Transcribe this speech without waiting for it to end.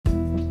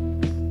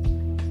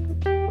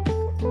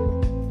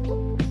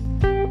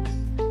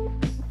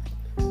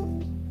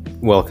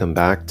Welcome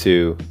back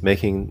to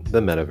Making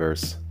the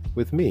Metaverse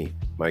with me,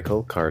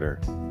 Michael Carter.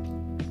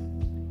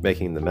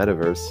 Making the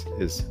Metaverse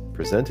is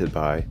presented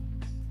by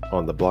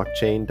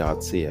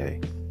ontheblockchain.ca,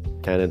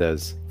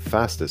 Canada's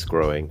fastest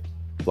growing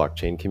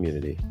blockchain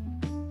community.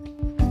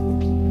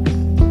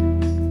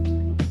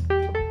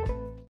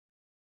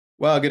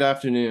 Well, good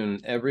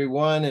afternoon,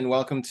 everyone, and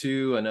welcome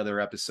to another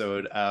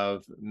episode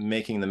of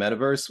Making the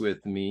Metaverse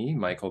with me,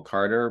 Michael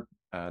Carter.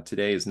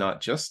 Today is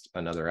not just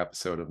another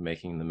episode of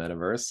Making the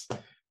Metaverse.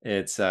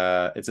 It's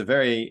a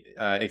very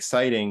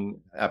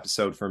exciting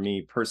episode for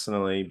me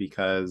personally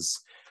because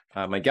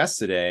my guest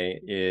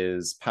today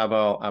is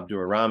Pavel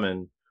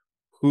Abdur-Rahman,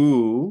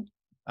 who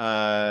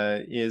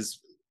is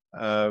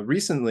until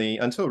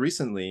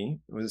recently,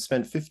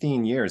 spent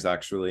 15 years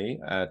actually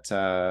at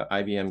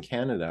IBM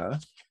Canada,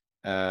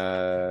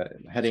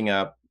 heading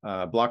up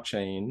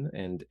blockchain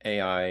and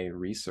AI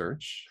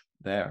research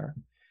there,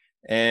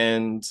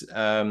 and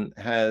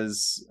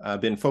has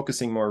been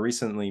focusing more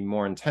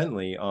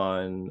intently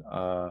on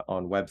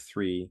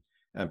Web3,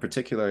 and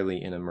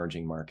particularly in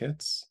emerging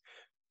markets,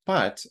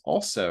 but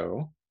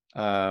also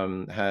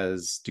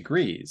has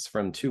degrees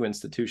from two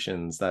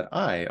institutions that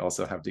I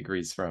also have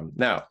degrees from.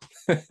 Now,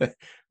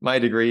 my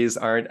degrees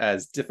aren't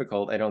as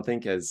difficult, I don't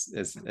think, as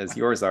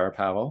yours are,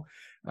 Pavel.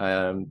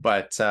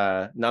 But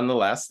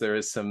nonetheless, there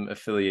is some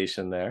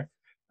affiliation there.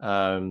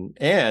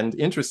 And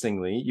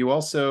interestingly, you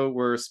also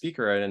were a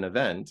speaker at an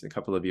event a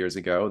couple of years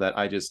ago that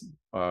I just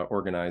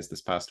organized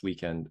this past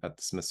weekend at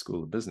the Smith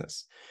School of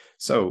Business.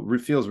 So it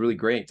feels really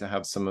great to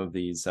have some of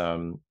these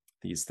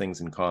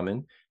things in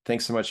common.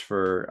 Thanks so much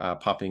for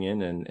popping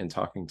in and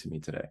talking to me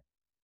today.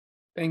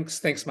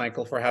 Thanks,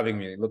 Michael, for having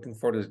me. Looking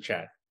forward to the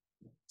chat.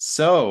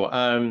 So,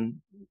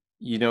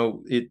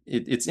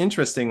 it's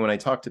interesting when I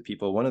talk to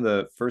people. One of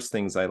the first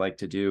things I like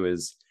to do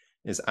is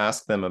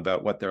ask them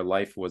about what their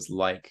life was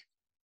like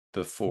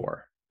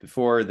before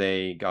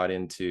they got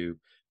into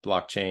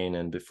blockchain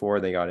and before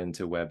they got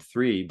into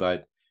Web3.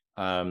 But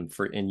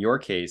in your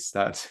case,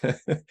 that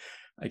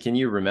can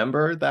you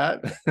remember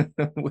that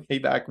way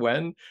back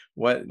when?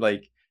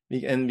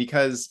 And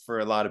because for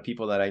a lot of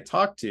people that I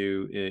talk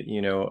to,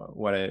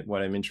 what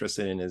I'm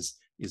interested in is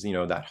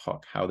that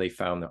hook, how they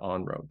found the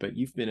on-road. But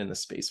you've been in the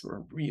space for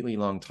a really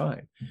long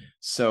time.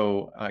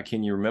 So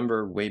can you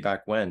remember way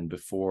back when,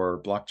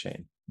 before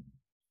blockchain?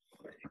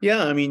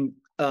 Yeah, I mean,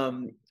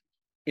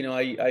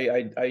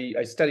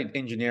 I studied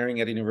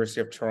engineering at the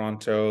University of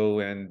Toronto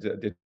and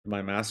did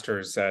my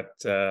master's at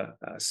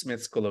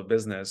Smith School of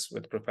Business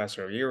with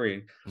Professor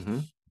Yuri. Mm-hmm.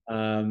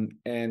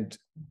 And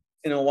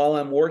while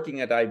I'm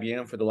working at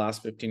IBM for the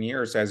last 15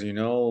 years, as you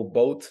know,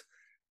 both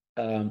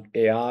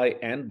AI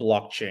and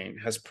blockchain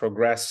has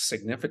progressed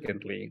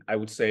significantly, I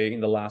would say, in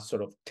the last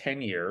sort of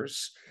 10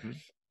 years. Mm-hmm.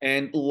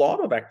 And a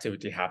lot of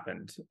activity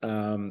happened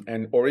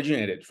and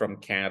originated from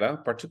Canada,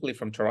 particularly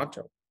from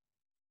Toronto,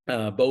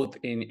 both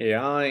in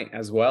AI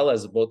as well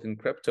as both in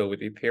crypto with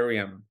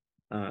Ethereum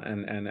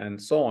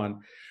and so on.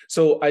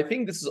 So I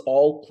think this is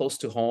all close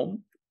to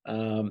home.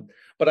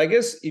 But I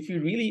guess if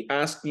you really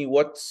ask me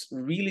what's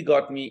really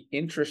got me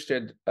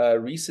interested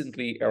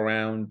recently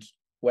around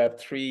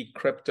Web3,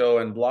 crypto,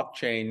 and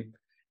blockchain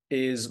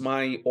is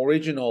my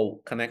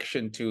original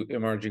connection to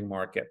emerging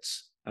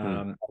markets.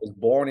 I was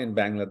born in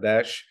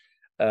Bangladesh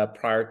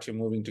prior to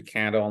moving to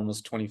Canada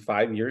almost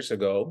 25 years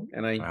ago,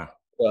 and I have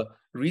a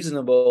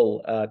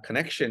reasonable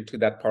connection to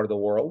that part of the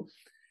world.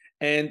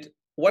 And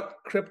what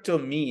crypto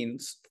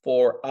means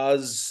for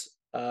us,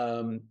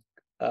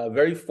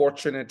 very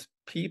fortunate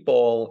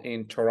people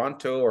in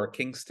Toronto or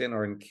Kingston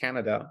or in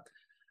Canada,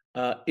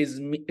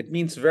 it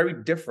means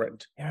very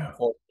different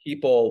for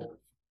people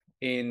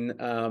in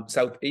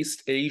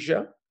Southeast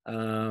Asia,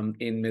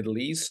 in Middle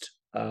East,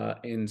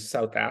 in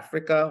South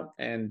Africa,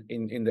 and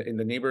in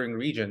the neighboring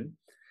region,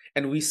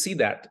 and we see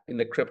that in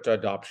the crypto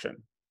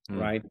adoption,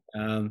 right?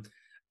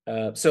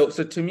 So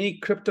to me,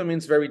 crypto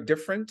means very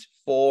different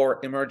for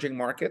emerging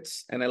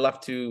markets, and I love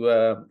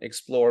to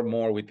explore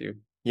more with you.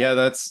 Yeah,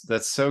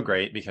 that's so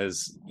great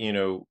because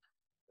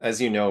as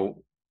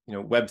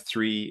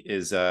Web3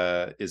 is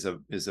a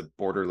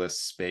borderless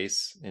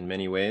space in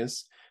many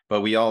ways,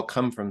 but we all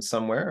come from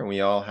somewhere and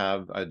we all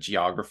have a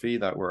geography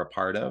that we're a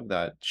part of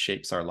that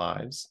shapes our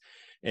lives.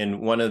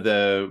 And one of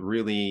the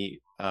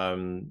really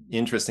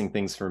interesting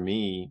things for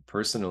me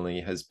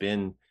personally has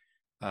been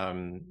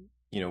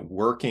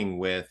working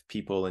with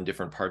people in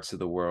different parts of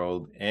the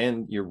world.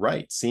 And you're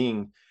right,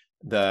 seeing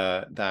for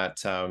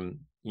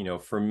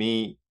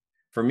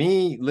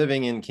me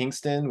living in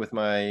Kingston with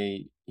my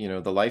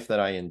the life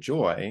that I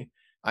enjoy,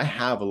 I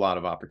have a lot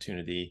of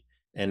opportunity,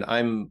 and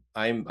I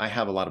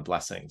have a lot of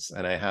blessings,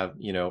 and I have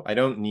I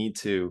don't need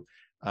to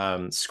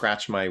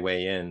scratch my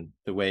way in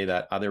the way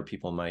that other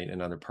people might in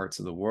other parts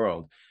of the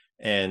world.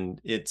 And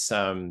it's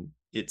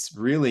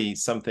really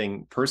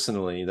something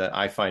personally that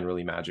I find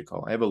really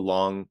magical. I have a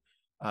long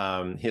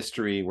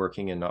history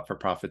working in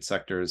not-for-profit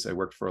sectors. I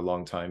worked for a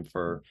long time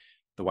for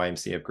the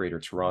YMCA of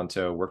Greater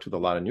Toronto, worked with a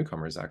lot of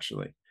newcomers,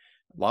 actually,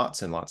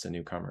 lots and lots of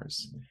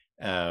newcomers.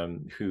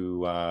 who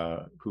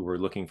were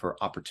looking for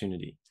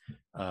opportunity.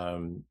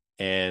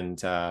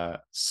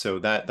 So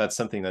that's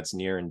something that's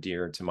near and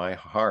dear to my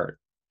heart.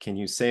 Can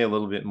you say a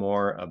little bit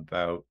more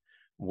about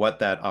what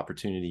that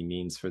opportunity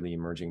means for the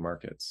emerging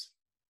markets?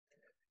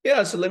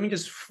 Yeah, so let me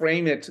just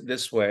frame it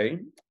this way.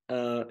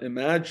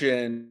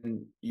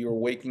 Imagine you're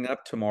waking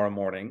up tomorrow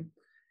morning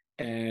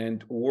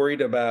and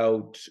worried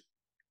about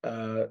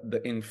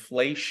the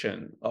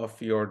inflation of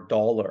your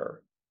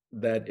dollar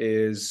that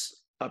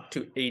is up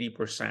to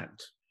 80%.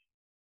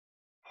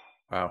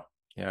 Wow.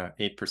 Yeah,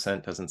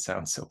 8% doesn't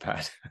sound so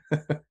bad.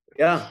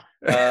 Yeah.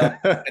 And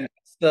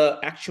that's the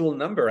actual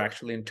number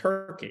actually in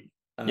Turkey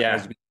as Yeah,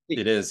 we it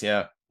speak. is.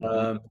 Yeah.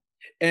 Mhm.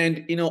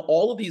 And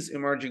all of these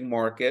emerging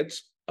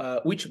markets,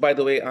 which by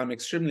the way, I'm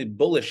extremely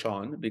bullish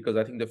on because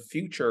I think the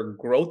future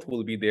growth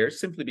will be there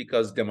simply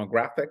because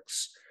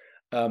demographics,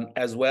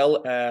 as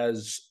well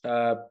as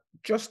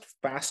just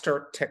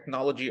faster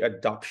technology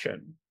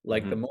adoption,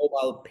 like the Mhm.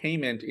 mobile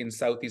payment in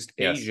Southeast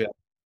Yes. Asia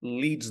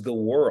leads the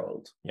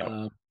world.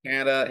 Yep.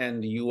 Canada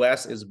and the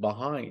US is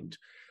behind.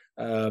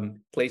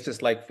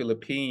 Places like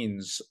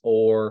Philippines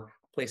or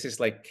places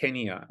like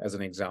Kenya, as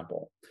an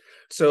example.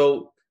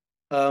 So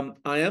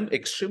I am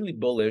extremely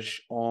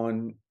bullish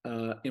on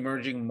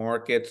emerging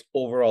markets'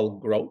 overall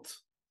growth.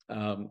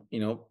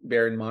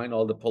 Bear in mind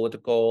all the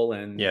political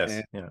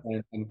Yes. Yeah.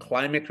 and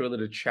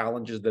climate-related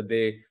challenges that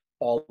they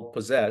all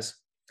possess.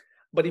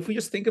 But if we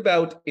just think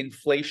about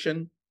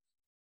inflation,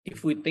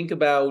 if we think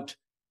about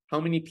how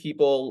many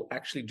people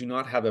actually do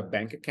not have a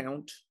bank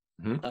account,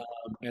 Mhm.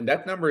 and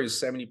that number is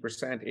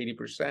 70%,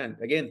 80%.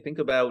 Again, think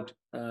about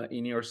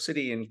in your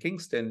city in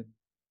Kingston,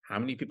 how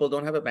many people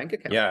don't have a bank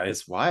account, Yeah,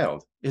 it's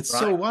wild. It's right?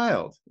 so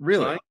wild.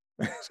 Really. Right.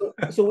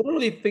 So we don't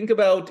really think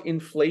about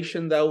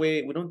inflation that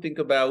way. We don't think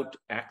about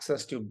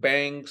access to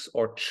banks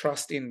or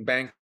trust in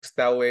banks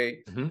that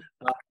way. Mhm.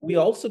 We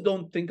also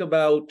don't think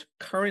about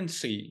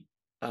currency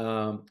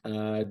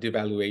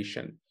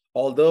devaluation.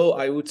 Although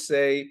I would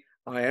say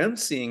I am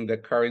seeing the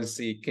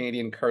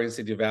Canadian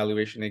currency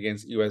devaluation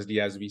against USD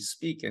as we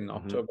speak in Mhm.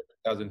 October Mhm.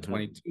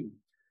 2022.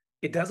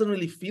 It doesn't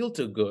really feel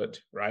too good,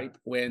 right?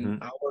 When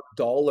Mhm. our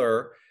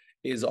dollar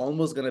is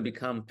almost going to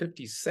become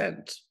 50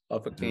 cents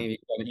of a Mhm.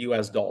 Canadian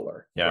US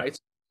dollar, Yeah. right?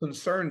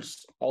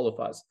 Concerns all of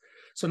us.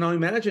 So now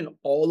imagine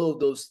all of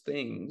those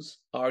things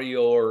are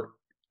your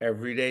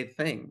everyday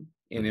thing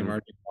in Mhm.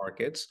 emerging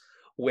markets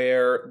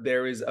where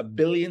there is a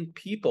billion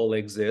people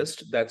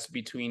exist that's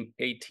between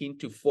 18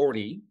 to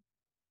 40,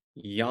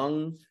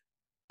 young,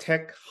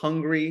 tech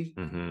hungry,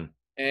 Mhm.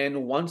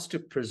 and wants to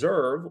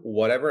preserve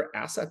whatever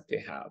asset they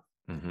have.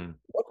 Mhm.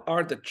 What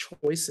are the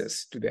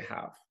choices do they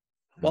have?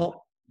 Mhm.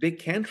 Well, they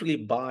can't really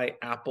buy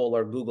Apple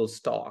or Google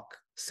stock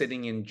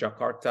sitting in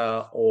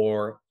Jakarta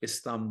or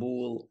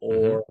Istanbul Mhm.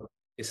 or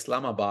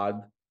Islamabad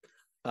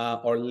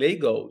or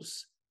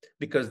Lagos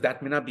because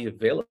that may not be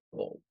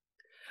available.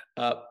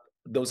 Uh,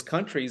 those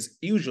countries,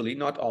 usually,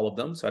 not all of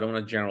them, so I don't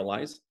want to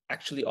generalize,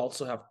 actually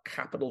also have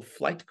capital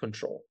flight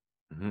control,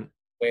 Mhm.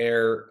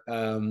 where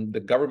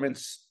the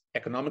government's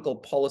economical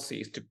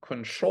policy is to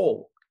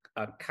control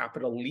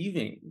capital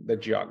leaving the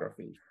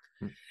geography.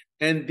 Mhm.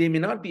 And they may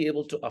not be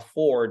able to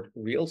afford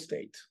real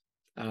estate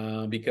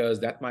because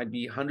that might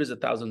be hundreds of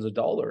thousands of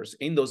dollars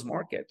in those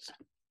markets.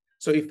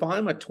 So if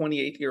I'm a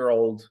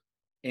 28-year-old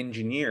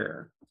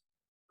engineer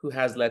who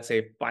has, let's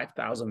say,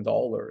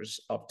 $5,000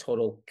 of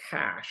total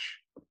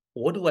cash,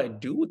 what do I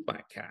do with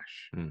my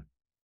cash? Mhm.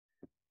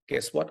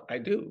 Guess what I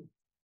do?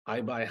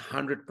 I buy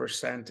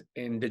 100%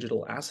 in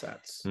digital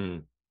assets.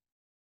 Mhm.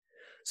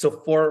 So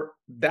for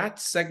that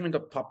segment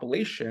of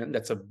population,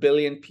 that's a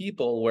billion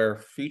people where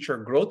future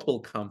growth will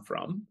come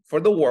from for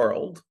the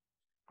world,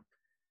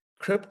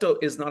 crypto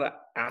is not an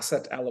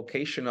asset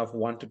allocation of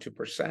 1% to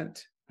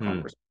 2% Mhm.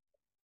 conversation.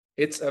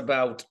 It's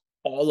about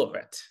all of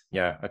it.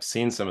 Yeah, I've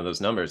seen some of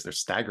those numbers. They're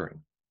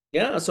staggering.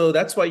 Yeah, so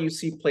that's why you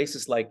see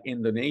places like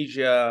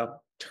Indonesia,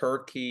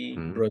 Turkey,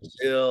 Mhm.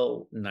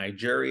 Brazil,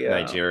 Nigeria,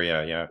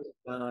 Nigeria, yeah.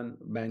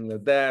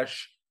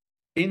 Bangladesh,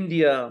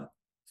 India,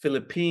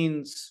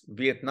 Philippines,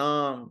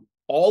 Vietnam,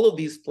 all of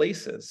these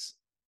places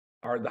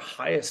are the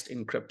highest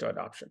in crypto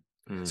adoption.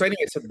 So Mhm.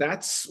 anyway, so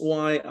that's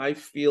why I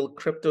feel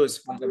crypto is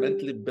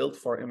fundamentally built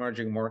for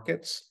emerging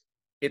markets.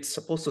 It's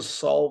supposed to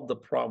solve the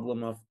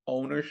problem of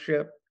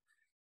ownership,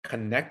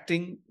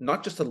 connecting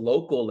not just the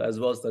local as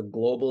well as the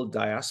global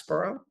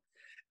diaspora,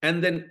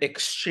 and then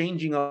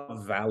exchanging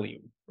of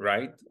value,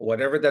 right?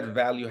 Whatever that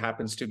value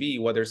happens to be,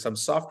 whether some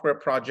software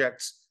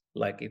projects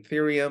like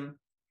Ethereum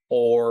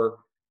or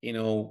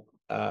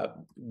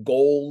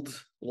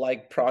gold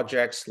like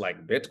projects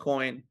like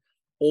Bitcoin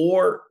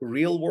or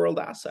real world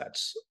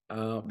assets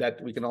that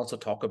we can also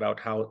talk about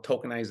how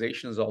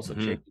tokenization is also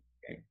Mhm. changing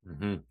the game.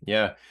 Mhm.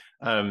 Yeah.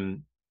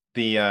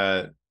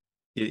 The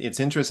It's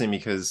interesting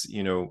because,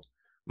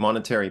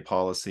 monetary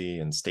policy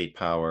and state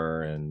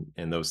power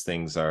and those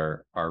things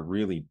are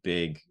really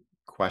big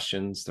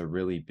questions. They're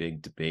really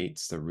big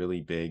debates. They're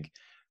really big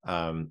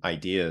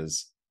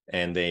ideas,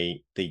 and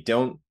they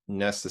don't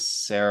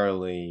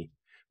necessarily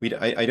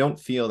I don't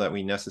feel that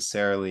we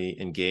necessarily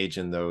engage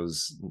in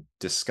those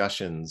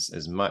discussions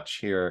as much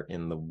here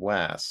in the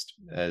West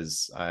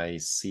as I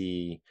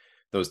see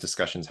those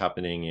discussions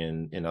happening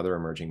in other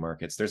emerging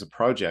markets. There's a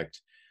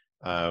project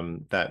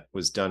that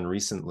was done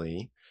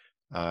recently.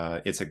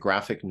 It's a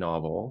graphic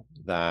novel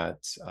that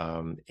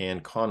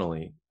Anne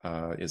Connolly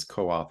is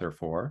co-author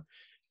for.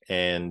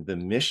 And the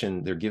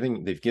mission they've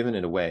given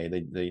it away.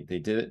 They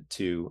did it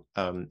to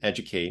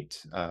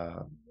educate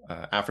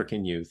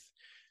African youth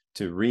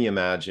to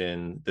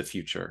reimagine the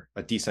future,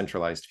 a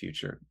decentralized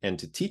future, and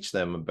to teach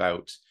them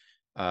about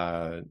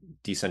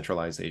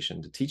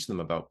decentralization, to teach them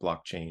about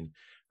blockchain,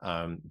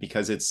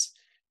 because it's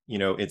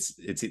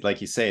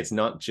like you say, it's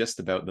not just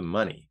about the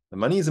money. The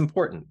money is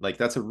important, like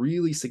that's a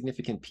really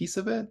significant piece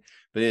of it,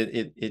 but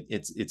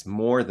it's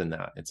more than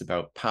that. It's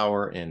about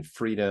power and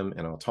freedom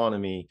and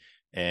autonomy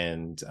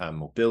and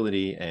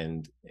mobility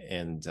and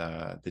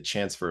the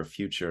chance for a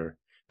future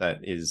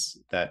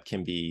that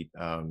can be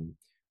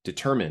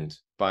determined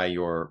by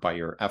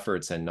your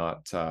efforts and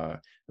not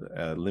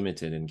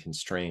limited and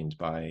constrained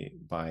by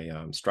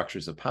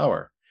structures of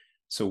power.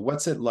 So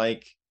what's it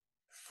like?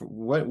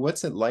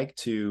 What's it like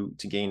to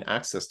gain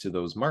access to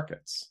those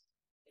markets?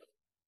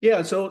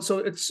 Yeah, so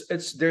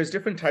it's there's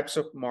different types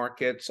of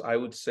markets. I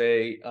would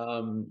say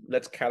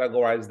let's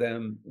categorize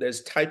them.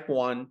 There's type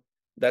 1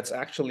 that's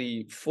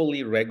actually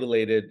fully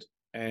regulated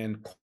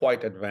and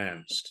quite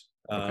advanced.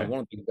 Okay. One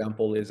of the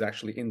example is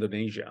actually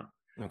Indonesia.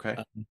 Okay.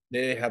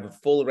 They have a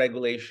full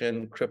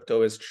regulation.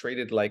 Crypto is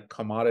traded like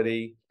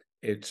commodity.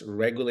 It's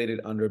regulated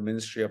under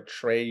Ministry of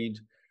Trade.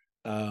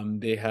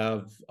 They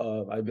have,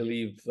 I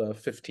believe,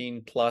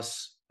 15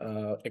 plus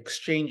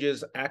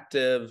exchanges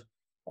active,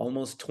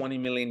 almost 20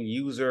 million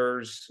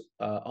users,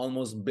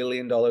 almost $1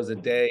 billion a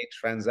day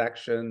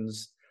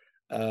transactions.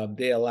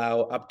 They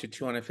allow up to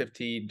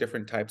 250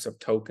 different types of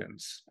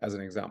tokens, as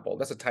an example.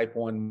 That's a type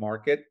 1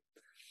 market.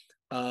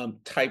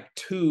 Type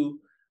 2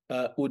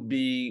 would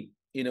be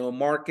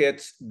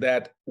markets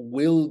that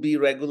will be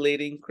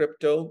regulating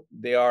crypto.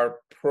 They are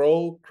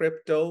pro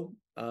crypto,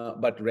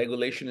 but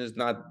regulation is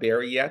not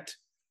there yet.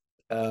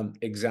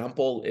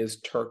 Example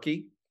is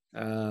Turkey,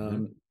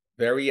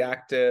 very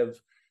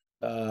active.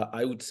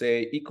 I would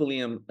say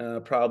equally,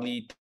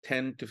 probably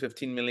 10 to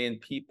 15 million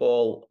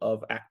people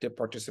of active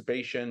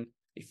participation.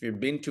 If you've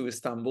been to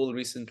Istanbul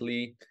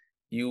recently,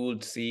 you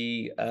would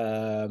see,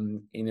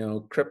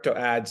 crypto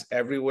ads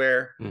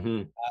everywhere.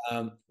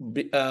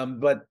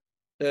 But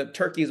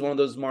Turkey is one of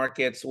those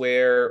markets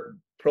where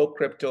pro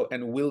crypto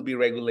and will be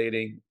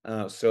regulating.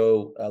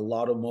 So a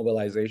lot of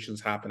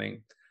mobilizations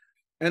happening.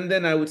 And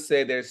then I would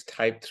say there's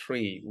type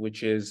 3,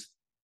 which is,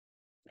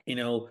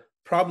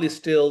 probably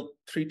still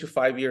 3 to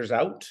 5 years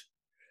out.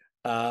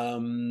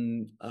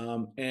 And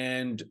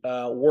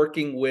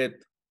working with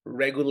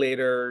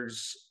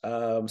regulators,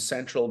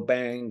 central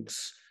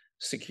banks,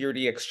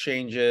 security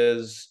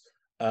exchanges,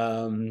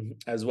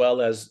 as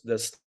well as the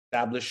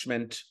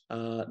establishment,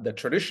 the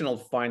traditional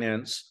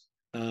finance.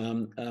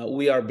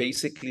 We are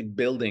basically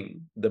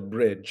building the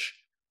bridge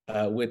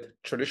with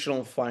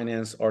traditional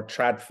finance, or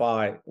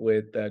TradFi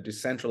with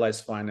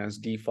decentralized finance,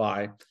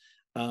 DeFi.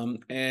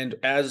 And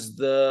as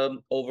the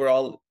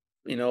overall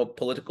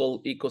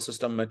political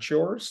ecosystem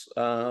matures,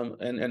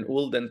 and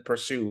will then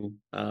pursue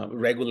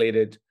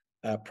regulated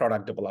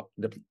product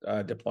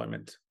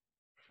deployment.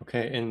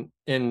 Okay,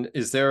 and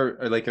is there,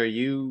 like, are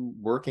you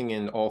working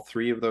in all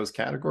three of those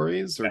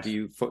categories, or Yes. do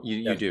you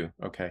Yes. do?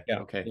 Okay, Yeah.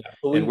 okay. Yeah.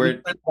 So And we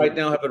right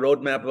now have a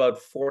roadmap about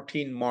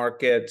 14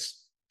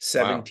 markets,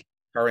 17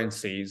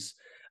 currencies.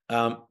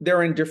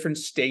 They're in different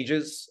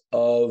stages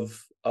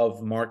of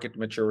market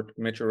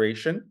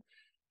maturation.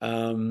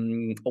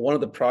 One of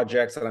the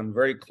projects that I'm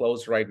very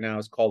close right now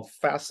is called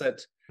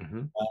Facet.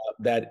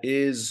 That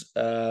is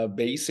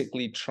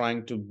basically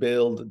trying to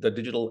build the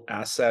digital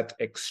asset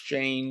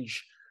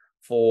exchange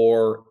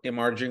for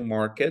emerging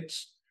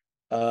markets,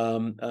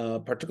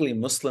 particularly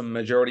Muslim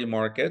majority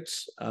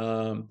markets.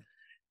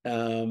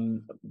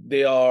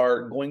 They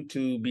are going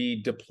to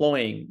be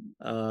deploying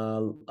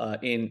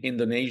in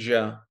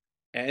Indonesia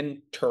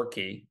and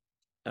Turkey,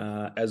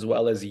 as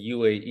well as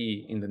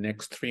UAE in the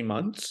next 3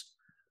 months,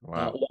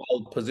 while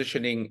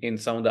positioning in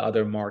some of the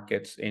other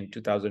markets in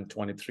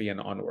 2023 and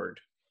onward.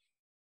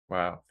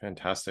 Wow,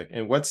 fantastic.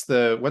 And what's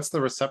the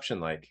reception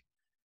like?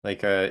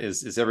 Like,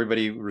 is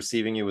everybody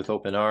receiving you with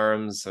open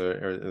arms,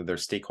 or are there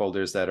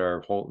stakeholders that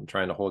are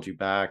trying to hold you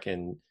back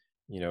and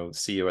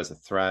see you as a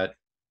threat?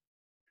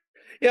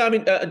 Yeah, I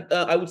mean,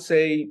 I would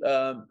say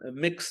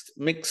mixed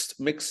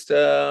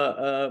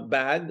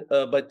bag,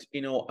 but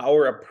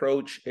our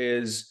approach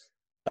is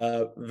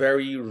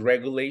very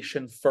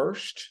regulation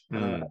first.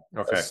 Okay.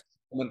 That's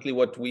fundamentally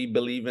what we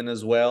believe in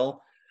as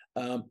well,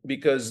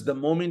 because the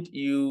moment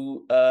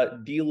you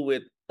deal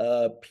with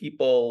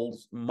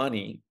people's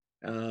money,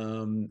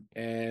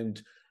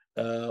 and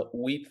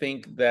we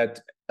think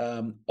that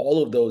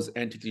all of those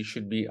entities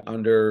should be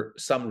under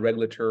some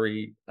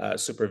regulatory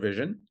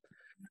supervision.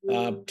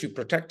 To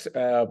protect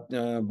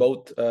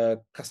both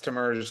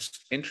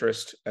customers'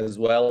 interest as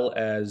well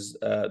as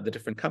the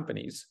different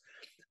companies.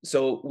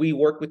 So we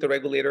work with the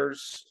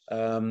regulators,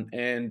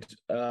 and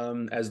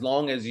as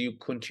long as you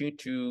continue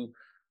to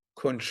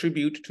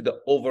contribute to the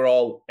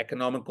overall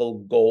economical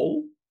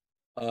goal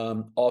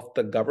of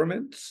the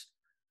governments,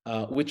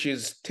 which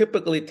is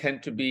typically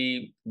tend to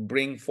be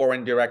bring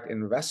foreign direct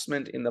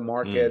investment in the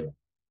market,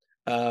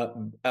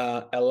 Mm,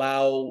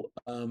 allow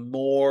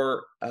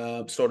more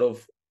sort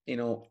of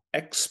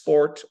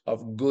export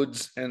of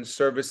goods and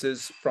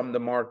services from the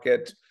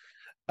market,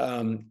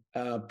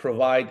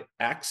 provide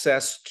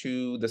access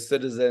to the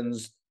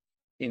citizens,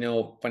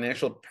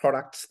 financial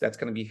products that's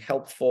going to be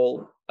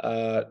helpful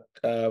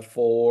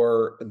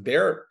for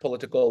their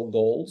political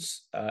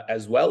goals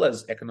as well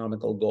as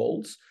economical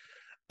goals.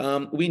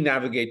 We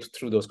navigate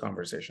through those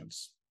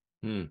conversations.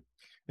 mm.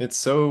 It's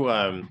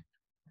so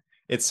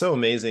it's so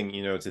amazing,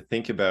 to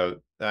think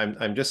about.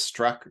 I'm just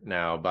struck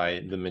now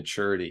by the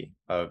maturity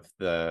of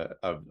the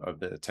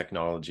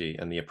technology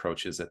and the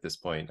approaches at this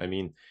point. I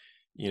mean,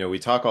 we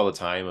talk all the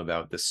time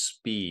about the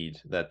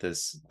speed that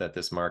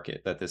this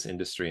market, that this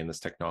industry and this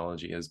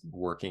technology is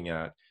working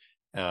at,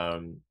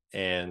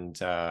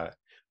 and a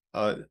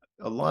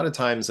lot of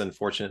times,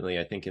 unfortunately,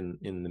 I think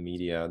in the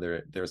media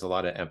there's a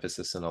lot of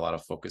emphasis and a lot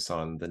of focus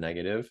on the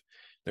negative.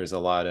 There's a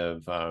lot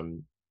of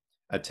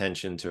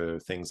attention to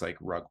things like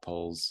rug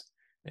pulls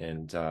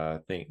and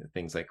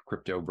things like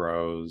crypto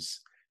bros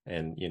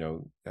and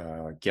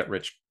get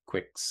rich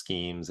quick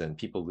schemes and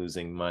people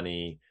losing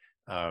money,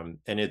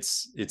 and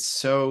it's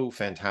so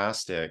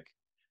fantastic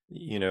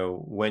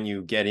when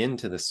you get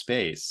into the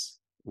space,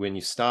 when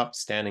you stop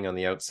standing on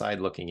the outside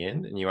looking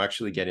in and you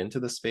actually get into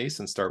the space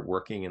and start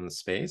working in the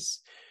space,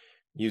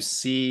 you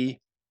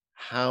see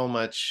how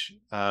much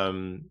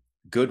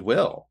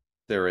goodwill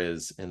there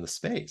is in the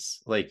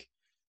space. Like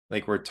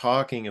we're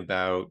talking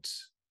about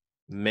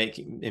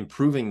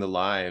improving the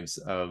lives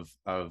of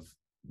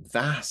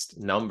vast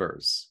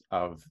numbers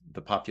of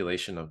the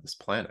population of this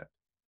planet,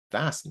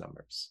 vast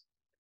numbers.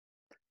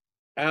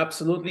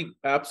 Absolutely,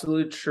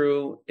 absolutely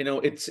true.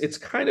 It's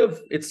kind of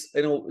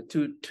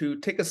to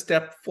take a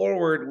step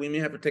forward, we may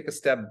have to take a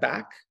step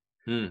back.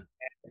 Hmm.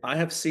 I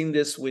have seen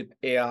this with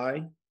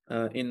AI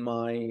in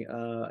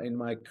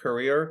my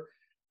career,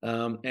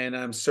 and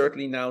I'm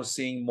certainly now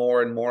seeing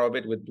more and more of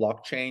it with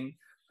blockchain.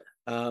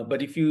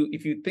 But if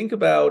you think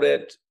about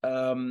it,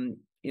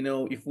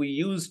 if we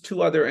use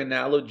two other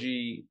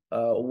analogy,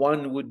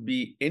 one would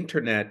be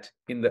internet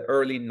in the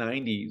early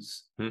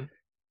 90s, Hmm.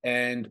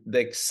 and the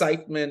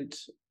excitement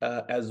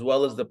as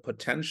well as the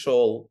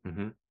potential,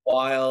 Mm-hmm.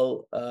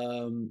 while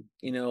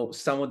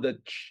some of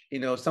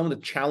the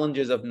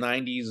challenges of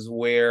 90s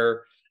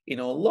where a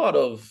lot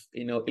of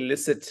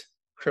illicit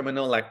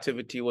criminal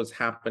activity was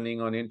happening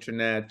on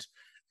internet,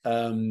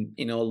 a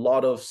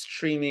lot of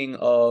streaming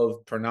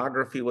of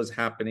pornography was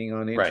happening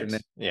on Right.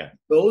 internet. Yeah.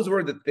 Those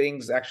were the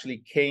things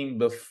actually came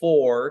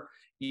before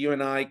you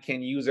and I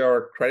can use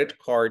our credit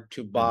card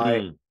to buy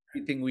Mm-hmm.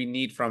 everything we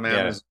need from Yeah.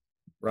 Amazon,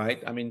 right?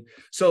 I mean,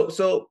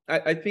 so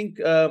I think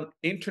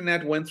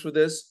internet went through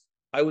this.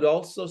 I would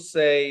also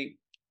say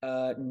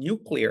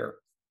nuclear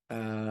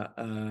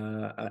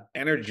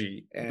energy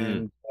Mm.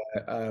 and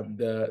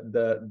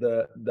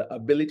the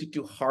ability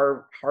to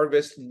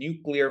harvest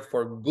nuclear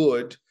for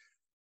good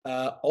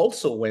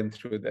also went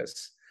through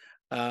this.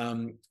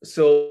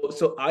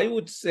 So I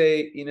would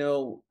say,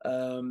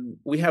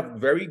 we have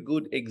very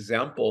good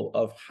example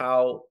of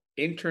how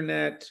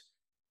internet,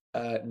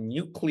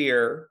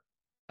 nuclear,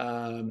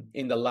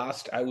 in the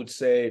last, I would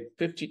say,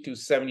 50 to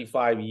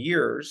 75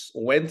 years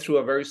went through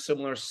a very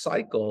similar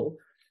cycle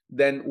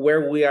than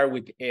where we are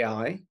with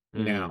AI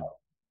now.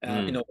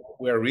 Mm. Mm.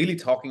 We're really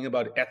talking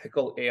about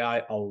ethical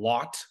AI a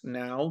lot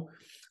now,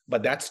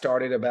 but that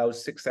started about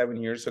 6, 7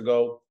 years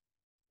ago.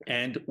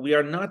 And we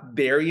are not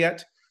there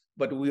yet,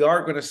 but we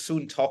are going to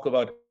soon talk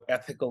about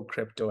ethical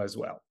crypto as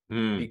well.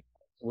 Mm. Because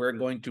we're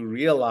going to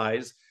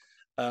realize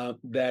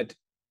that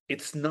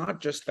it's not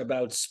just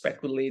about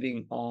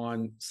speculating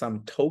on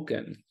some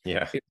token.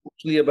 Yeah. It's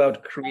actually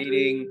about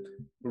creating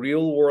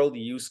real world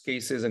use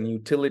cases and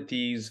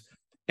utilities.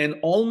 And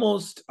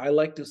almost, I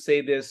like to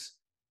say this,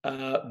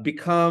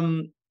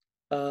 become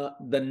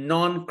the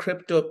non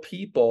crypto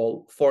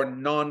people for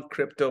non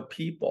crypto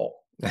people.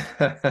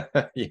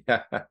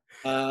 Yeah.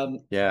 um,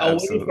 Yeah, Away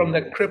from absolutely.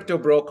 the crypto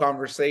bro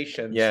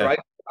conversations, Yeah. right?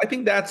 I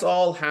think that's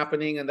all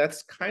happening, and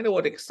that's kind of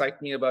what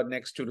excites me about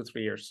next 2 to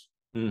 3 years.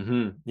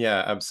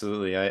 Yeah,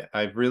 absolutely.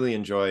 I've really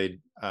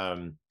enjoyed,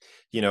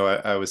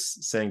 I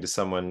was saying to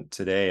someone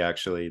today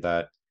actually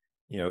that,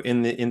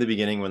 in the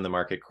beginning when the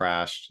market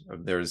crashed,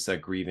 there's a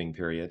grieving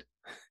period.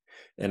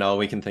 And all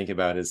we can think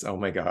about is, oh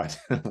my God,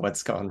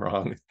 what's gone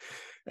wrong?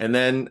 And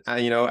then,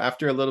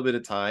 after a little bit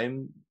of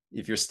time,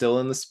 if you're still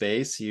in the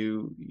space,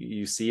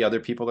 you see other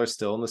people are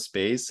still in the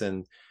space,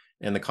 and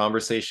the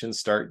conversations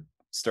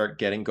start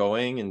getting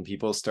going, and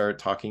people start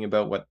talking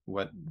about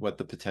what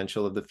the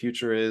potential of the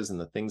future is and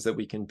the things that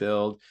we can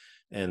build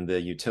and the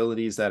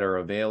utilities that are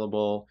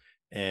available.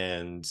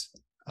 And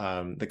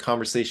the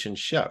conversation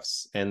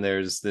shifts, and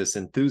there's this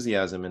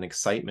enthusiasm and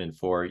excitement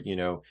for,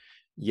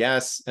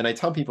 yes, and I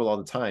tell people all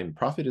the time,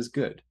 profit is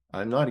good.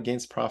 I'm not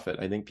against profit.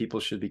 I think people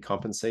should be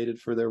compensated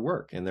for their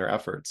work and their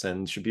efforts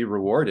and should be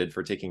rewarded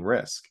for taking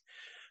risk.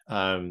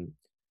 Um,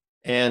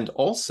 and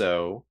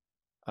also,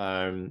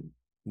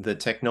 the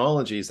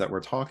technologies that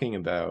we're talking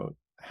about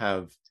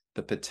have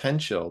the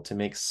potential to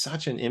make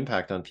such an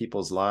impact on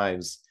people's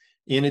lives,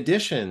 in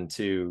addition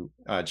to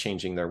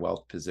changing their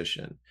wealth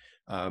position,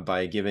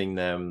 by giving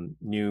them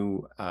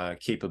new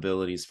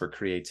capabilities for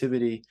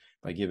creativity,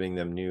 by giving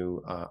them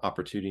new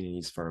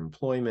opportunities for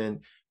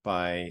employment,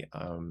 by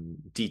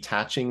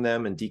detaching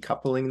them and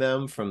decoupling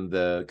them from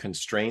the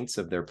constraints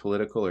of their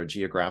political or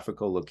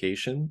geographical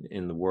location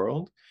in the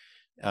world,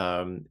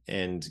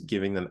 and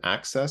giving them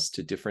access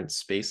to different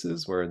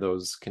spaces where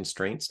those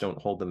constraints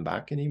don't hold them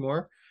back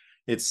anymore.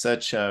 It's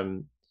such,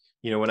 when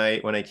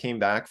I came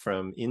back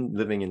from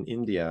living in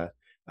India,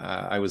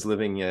 I was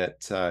living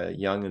at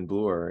Yonge and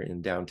Bloor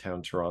in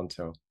downtown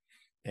Toronto,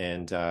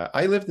 and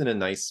I lived in a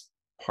nice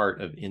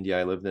part of India.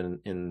 I lived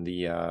in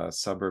the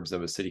suburbs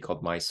of a city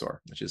called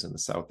Mysore, which is in the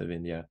south of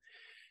India.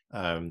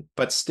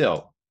 But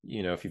still,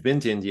 if you've been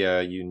to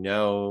India, you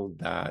know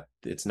that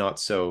it's not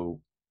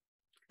so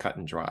cut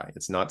and dry.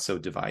 It's not so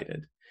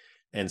divided.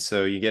 And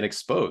so you get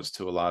exposed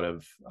to a lot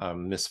of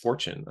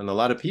misfortune and a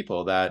lot of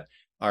people that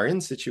are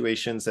in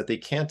situations that they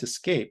can't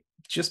escape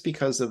just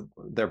because of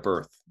their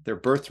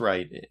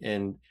birthright.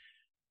 And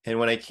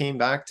when I came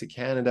back to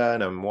Canada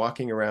and I'm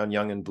walking around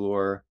Yonge and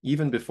Bloor,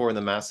 even before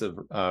the massive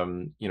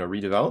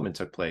redevelopment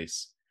took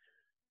place,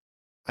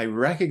 I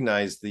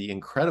recognized the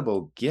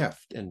incredible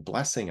gift and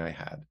blessing I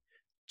had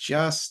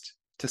just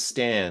to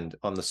stand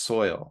on the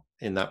soil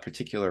in that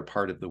particular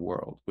part of the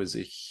world was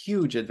a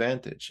huge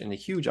advantage and a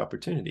huge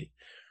opportunity.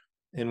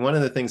 And one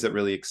of the things that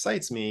really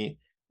excites me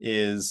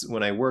is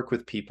when I work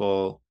with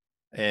people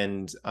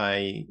and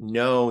I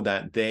know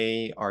that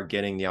they are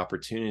getting the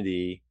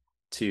opportunity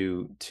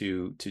to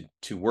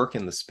work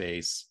in the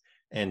space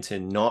and to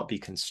not be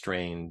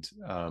constrained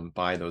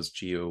by those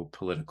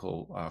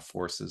geopolitical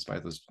forces, by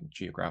those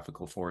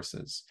geographical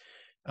forces.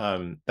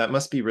 That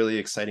must be really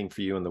exciting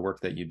for you in the work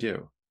that you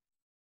do.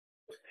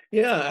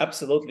 Yeah,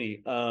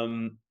 absolutely.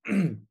 There's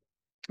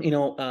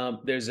a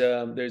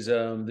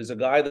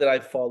guy that I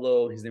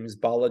follow. His name is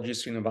Balaji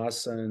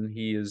Srinivasan.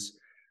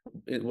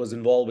 It was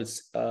involved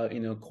with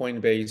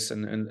Coinbase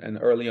and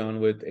early on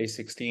with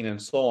A16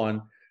 and so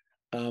on.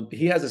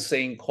 He has a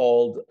saying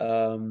called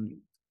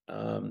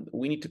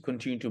we need to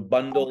continue to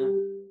bundle,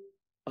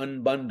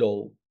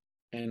 unbundle,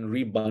 and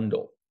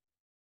rebundle.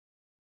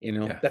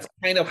 Yeah. That's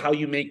kind of how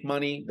you make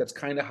money. That's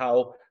kind of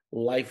how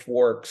life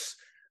works.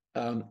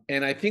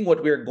 And I think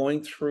what we're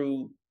going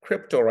through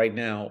crypto right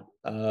now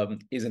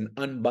is an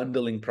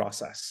unbundling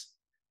process,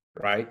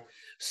 right?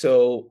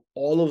 So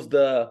all of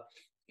the,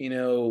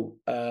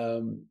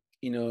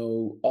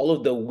 all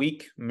of the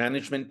weak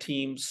management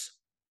teams,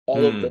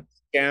 all of the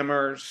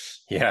scammers,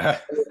 Yeah.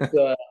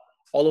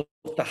 all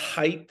of the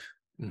hype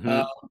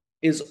Mm-hmm.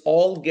 is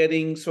all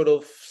getting sort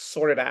of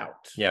sorted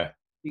out. Yeah. I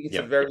think it's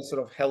a Yeah. very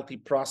sort of healthy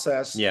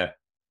process. Yeah.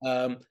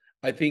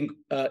 I think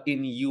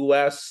in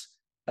US,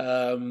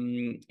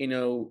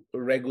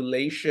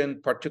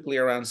 regulation, particularly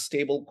around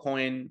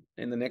stablecoin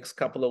in the next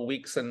couple of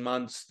weeks and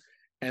months,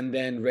 and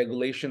then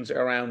regulations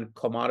around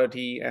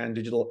commodity and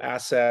digital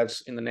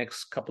assets in the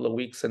next couple of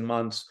weeks and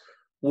months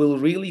will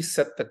really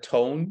set the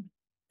tone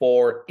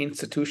for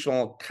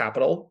institutional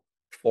capital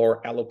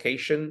for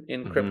allocation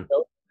in crypto.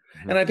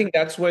 Mm-hmm. And I think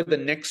that's where the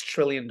next $1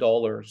 trillion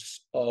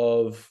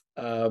of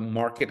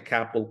market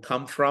cap will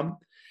come from.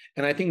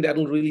 And I think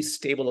that'll really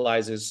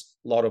stabilizes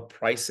a lot of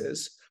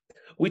prices,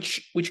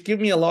 which give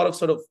me a lot of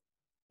sort of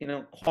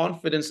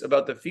confidence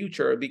about the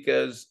future,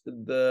 because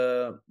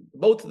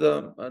both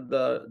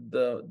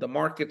the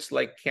markets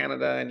like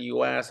Canada and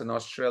US and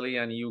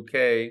Australia and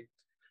UK,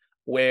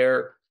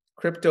 where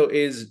crypto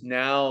is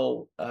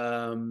now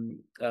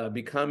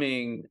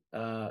becoming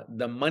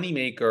the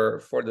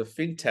moneymaker for the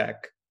fintech,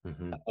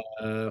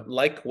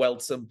 like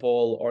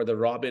Wealthsimple or the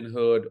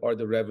Robinhood or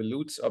the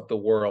Revoluts of the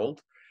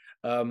world.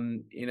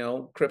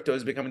 Crypto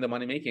is becoming the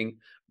money making.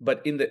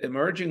 But in the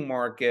emerging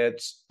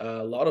markets,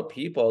 a lot of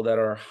people that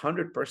are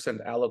 100%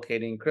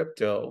 allocating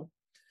crypto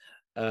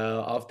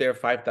of their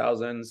 $5,000,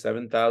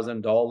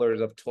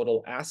 $7,000 of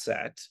total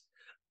asset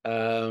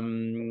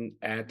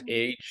at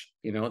age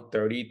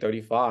 30,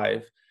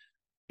 35,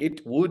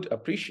 it would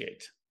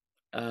appreciate.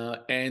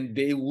 And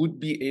they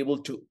would be able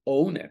to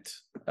own it.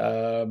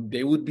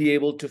 They would be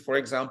able to, for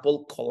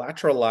example,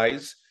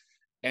 collateralize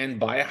and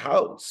buy a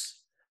house.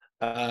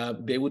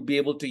 They would be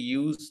able to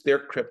use their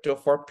crypto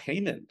for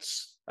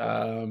payments.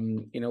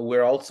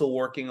 We're also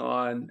working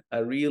on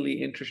a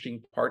really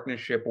interesting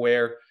partnership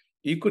where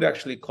you could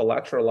actually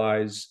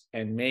collateralize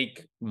and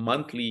make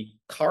monthly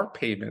car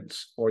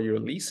payments for your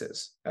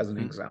leases, as an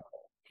example.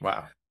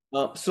 Wow.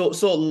 So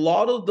a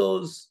lot of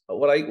those,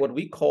 what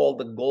we call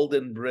the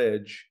golden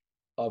bridge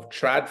of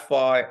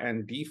TradFi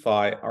and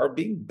DeFi, are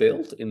being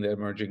built in the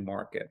emerging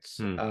markets.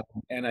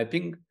 And I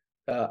think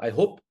I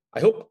hope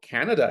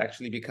Canada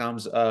actually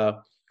becomes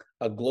a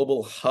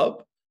global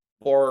hub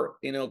for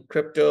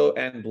crypto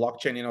and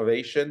blockchain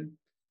innovation.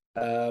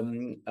 I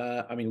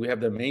mean, we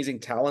have the amazing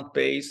talent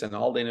base and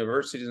all the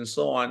universities and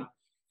so on,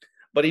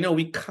 but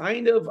we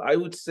kind of, I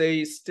would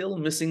say, still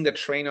missing the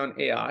train on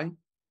AI.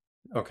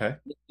 Okay.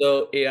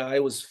 So AI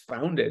was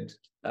founded.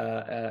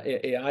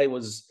 AI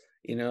was,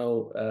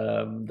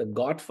 the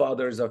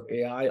godfathers of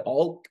AI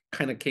all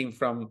kind of came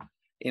from,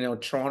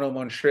 Toronto,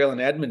 Montreal, and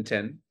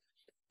Edmonton.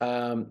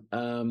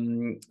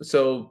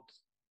 So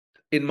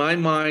in my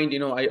mind,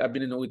 I've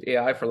been with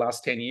AI for the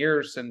last 10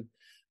 years, and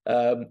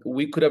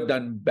we could have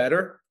done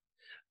better.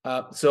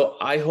 So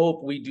I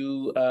hope we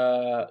do,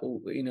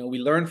 we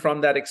learn from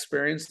that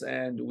experience,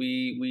 and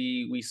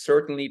we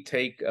certainly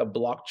take a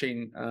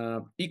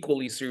blockchain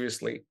equally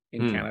seriously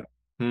in Canada.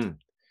 Hmm.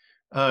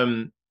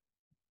 Um,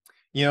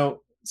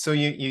 so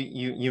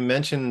you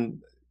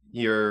mentioned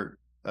your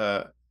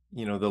the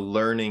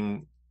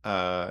learning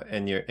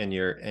and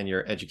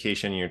your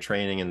education and your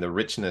training and the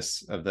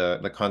richness of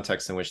the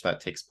context in which that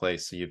takes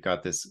place. So you've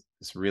got this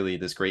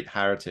great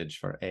heritage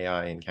for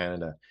AI in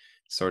Canada,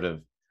 sort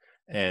of,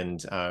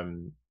 and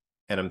I'm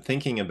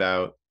thinking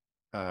about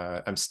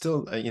I'm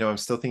still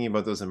thinking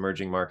about those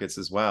emerging markets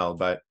as well.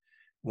 But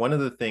one of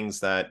the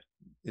things that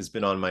has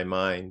been on my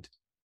mind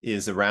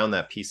is around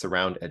that piece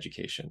around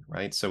education,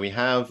 right? So we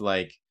have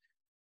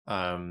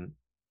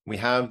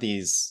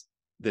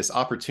this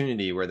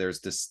opportunity where there's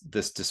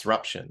this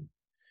disruption,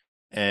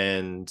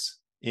 and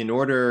in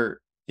order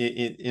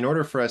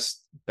for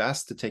us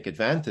best to take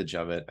advantage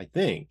of it, I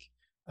think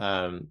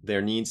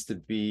there needs to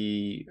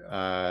be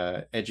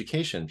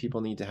education. People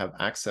need to have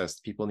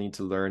access. People need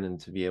to learn and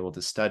to be able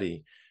to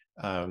study,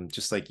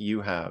 just like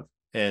you have.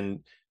 And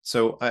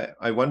so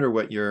I wonder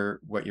what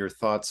your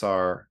thoughts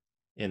are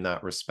in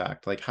that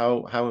respect. Like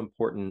how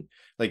important,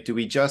 like, do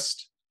we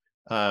just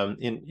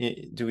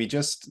do we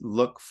just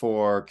look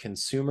for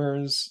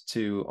consumers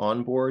to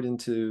onboard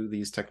into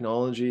these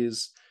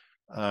technologies,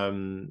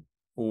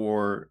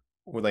 or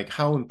like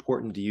how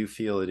important do you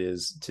feel it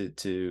is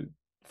to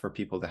for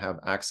people to have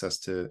access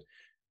to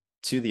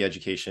the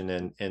education,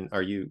 and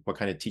what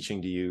kind of teaching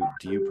do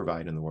you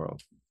provide in the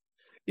world?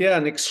 Yeah,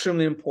 and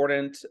extremely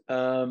important.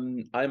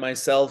 I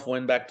myself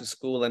went back to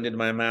school and did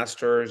my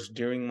master's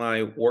during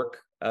my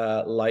work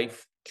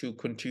life to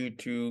continue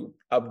to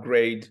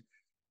upgrade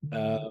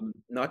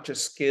not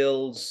just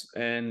skills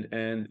and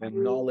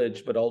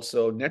knowledge, but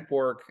also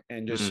network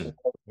and just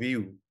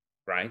view,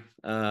 right?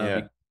 Yeah.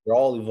 Because we're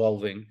all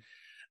evolving.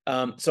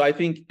 So I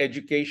think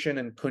education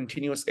and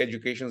continuous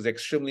education is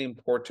extremely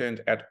important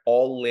at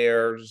all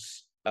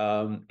layers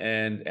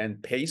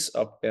and pace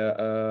of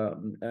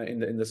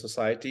in the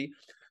society.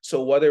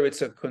 So whether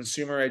it's a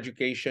consumer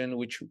education,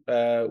 which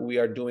we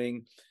are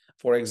doing,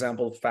 for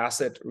example,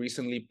 Facet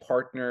recently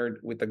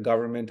partnered with the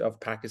government of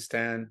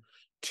Pakistan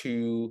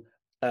to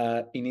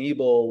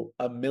enable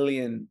 1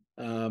 million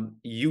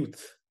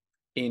youth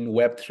in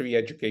Web3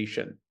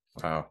 education.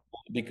 Wow.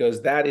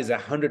 Because that is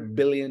 $100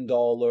 billion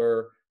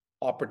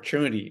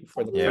opportunity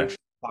for the country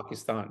of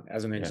Pakistan,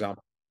 as an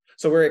example.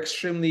 So we're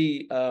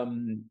extremely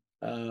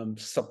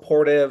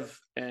supportive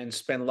and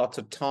spend lots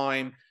of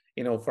time,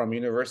 from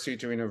university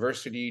to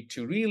university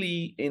to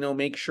really,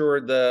 make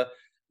sure the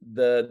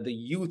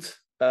youth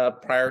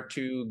prior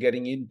to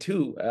getting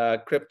into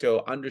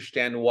crypto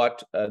understand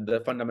what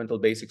the fundamental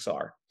basics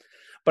are.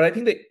 But I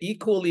think that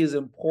equally is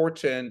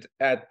important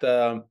at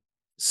the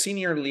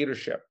senior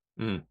leadership,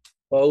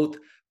 both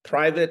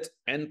private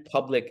and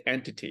public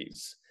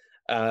entities.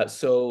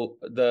 So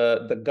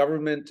the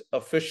government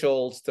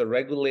officials, the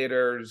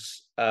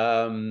regulators,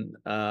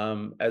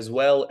 as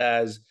well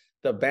as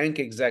the bank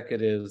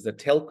executives, the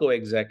telco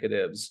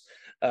executives,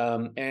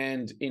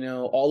 and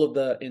all of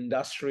the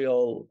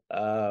industrial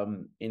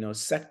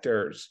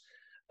sectors.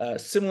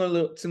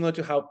 Similar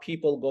to how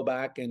people go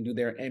back and do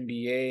their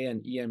MBA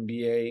and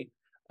EMBA,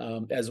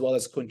 as well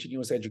as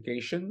continuous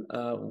education.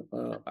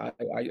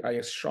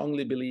 I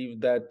strongly believe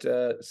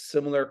that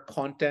similar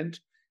content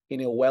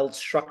in a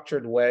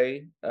well-structured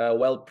way,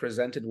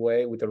 well-presented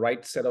way, with the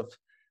right set of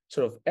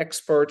sort of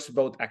experts,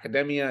 both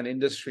academia and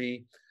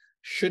industry,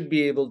 should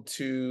be able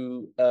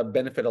to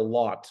benefit a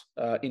lot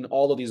in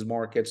all of these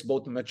markets,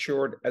 both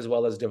matured as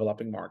well as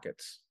developing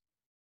markets.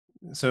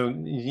 So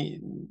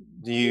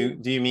do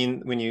you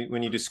mean, when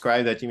you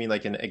describe that, do you mean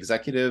like an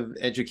executive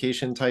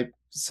education type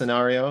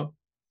scenario?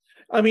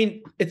 I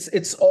mean,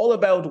 it's all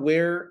about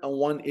where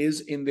one is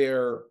in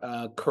their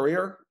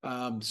career.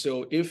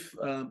 So if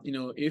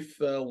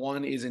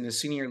one is in a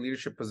senior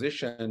leadership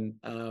position,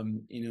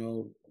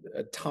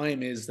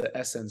 time is the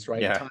essence,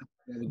 right? Yeah, Time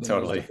is the most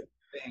totally. difficult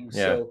thing.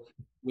 Yeah. So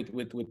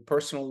with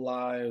personal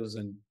lives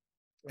and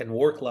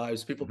work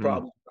lives, people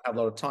probably have a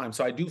lot of time.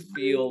 So I do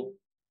feel,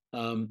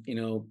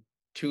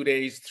 2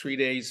 days, 3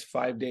 days,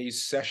 5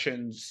 days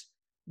sessions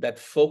that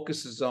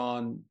focuses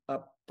on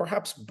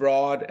perhaps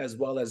broad as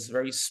well as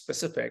very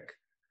specific,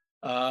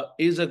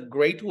 is a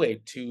great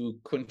way to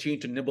continue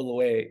to nibble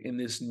away in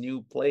this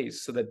new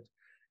place, so that,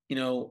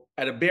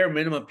 at a bare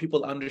minimum,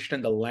 people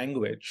understand the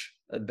language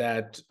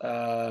that,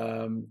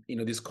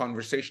 this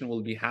conversation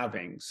will be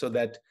having, so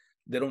that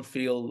they don't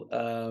feel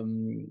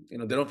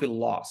they don't feel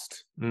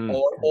lost, Mm.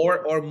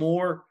 or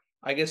more,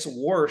 I guess,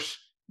 worse,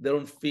 they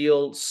don't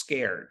feel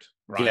scared,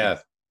 right? Yeah.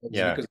 It's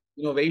Yeah. because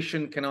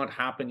innovation cannot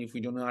happen if we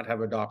do not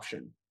have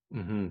adoption.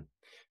 Hmm.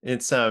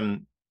 It's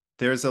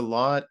there's a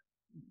lot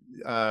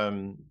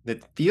that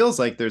feels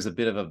like there's a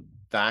bit of a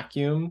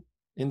vacuum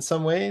in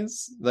some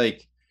ways.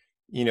 Like,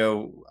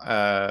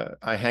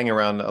 I hang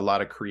around a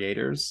lot of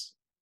creators,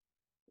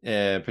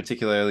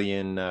 particularly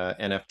in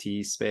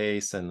NFT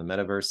space and the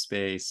metaverse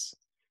space.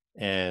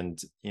 And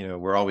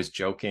we're always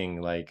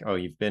joking like, oh,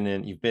 you've been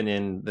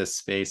in this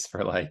space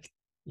for like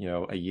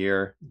a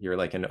year. You're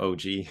like an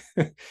OG.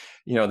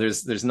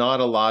 There's not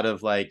a lot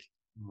of like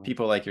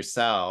people like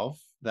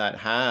yourself that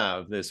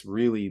have this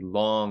really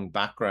long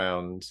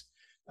background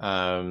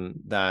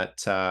that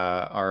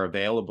are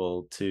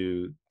available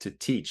to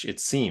teach. It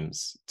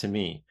seems to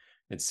me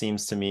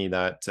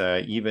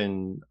that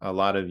even a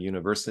lot of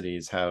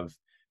universities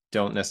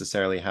don't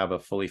necessarily have a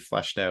fully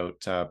fleshed out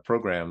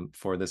program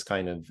for this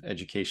kind of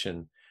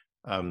education.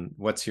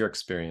 What's your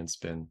experience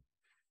been?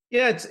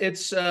 Yeah,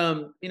 it's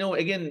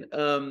again,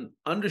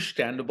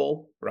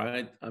 understandable,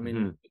 right? I mean,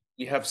 Hmm.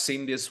 we have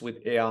seen this with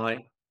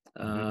AI.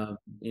 Hmm.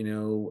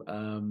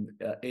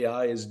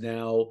 AI is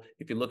now,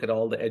 if you look at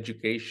all the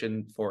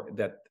education for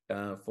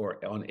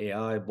on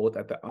AI, both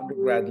at the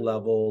undergrad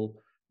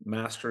level,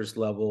 master's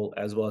level,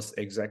 as well as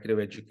executive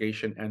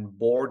education and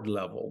board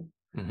level,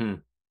 Hmm.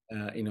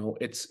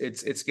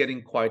 it's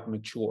getting quite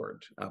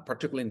matured,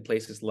 particularly in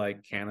places like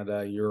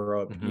Canada,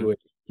 Europe, Hmm.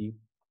 UAE,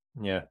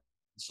 Yeah.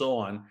 so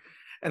on.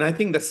 And I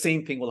think the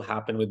same thing will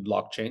happen with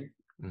blockchain.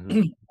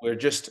 Hmm. We're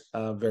just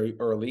very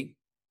early.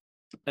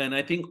 And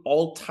I think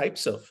all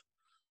types of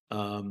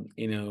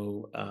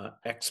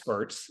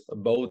experts,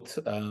 both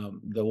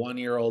the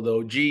 1-year-old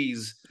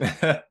OGs,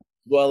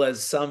 well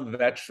as some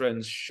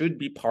veterans, should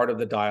be part of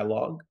the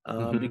dialogue,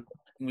 Hmm. because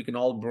we can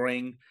all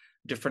bring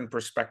different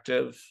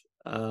perspective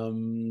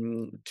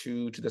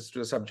to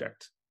the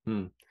subject.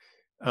 Hmm.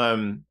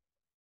 Um,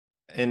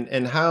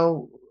 and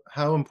how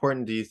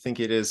important do you think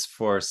it is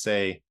for,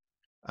 say,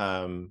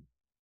 um,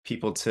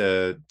 people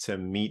to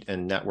meet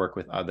and network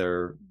with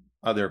other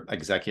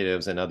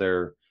executives and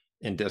other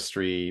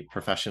industry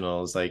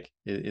professionals? Like,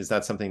 is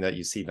that something that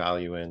you see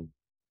value in?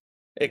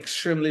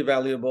 Extremely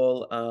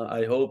valuable.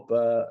 I hope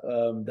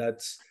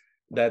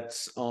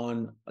that's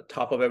on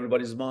top of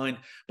everybody's mind.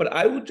 But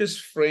I would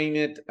just frame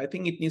it. I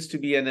think it needs to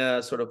be in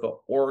a sort of a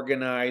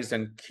organized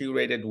and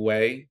curated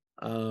way.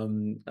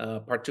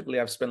 Particularly,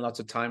 I've spent lots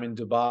of time in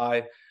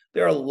Dubai.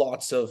 There are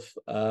lots of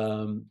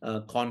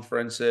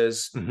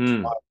conferences,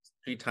 Hmm.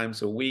 3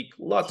 times a week,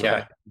 lots of Yeah.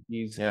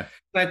 activities. Yeah.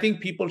 And I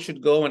think people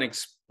should go and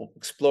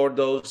explore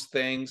those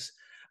things.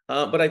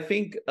 But I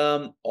think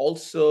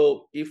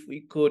also, if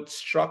we could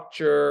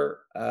structure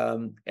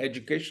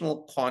educational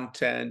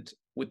content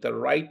with the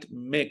right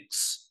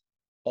mix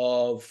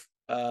of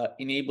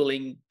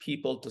enabling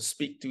people to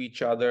speak to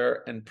each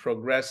other and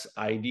progress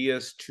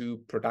ideas to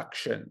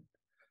production,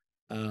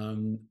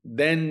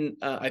 then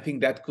I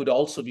think that could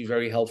also be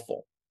very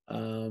helpful.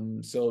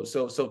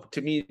 So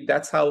to me,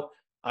 that's how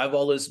I've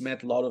always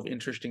met a lot of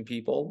interesting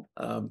people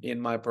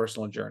in my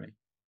personal journey.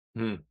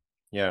 Hmm.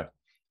 Yeah.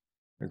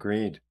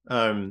 Agreed.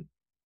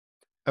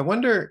 I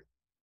wonder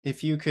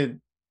if you could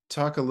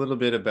talk a little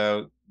bit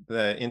about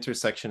the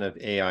intersection of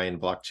AI and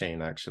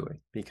blockchain, actually,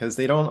 because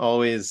they don't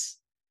always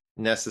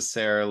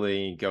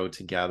necessarily go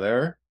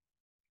together.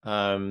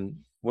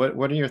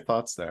 What are your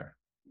thoughts there?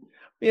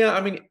 Yeah,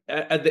 I mean,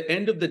 at the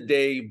end of the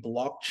day,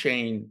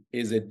 blockchain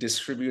is a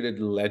distributed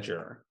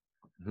ledger,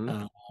 Hmm.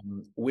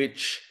 um,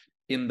 which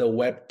in the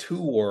Web2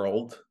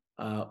 world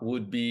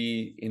would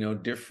be,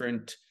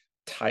 different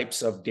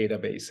types of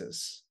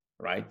databases,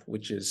 right?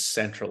 Which is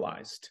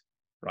centralized,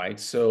 right?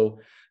 So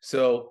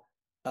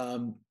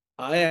um,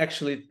 I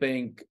actually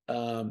think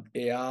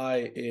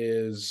AI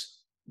is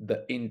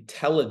the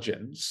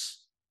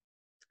intelligence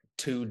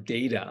to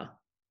data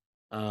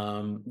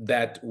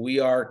that we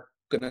are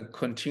going to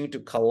continue to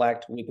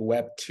collect with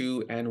Web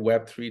 2 and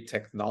Web 3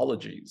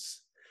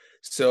 technologies.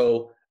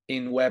 So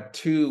in Web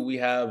 2, we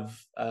have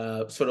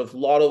sort of a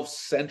lot of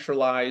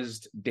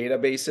centralized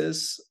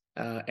databases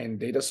and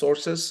data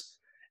sources.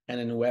 And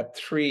in Web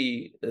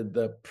 3,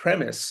 the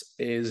premise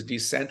is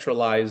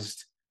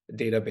decentralized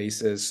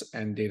databases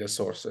and data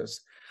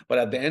sources. But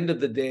at the end of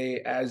the day,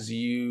 as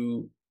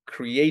you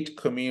create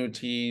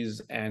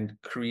communities and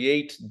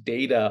create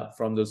data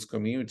from those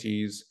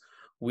communities,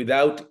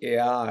 without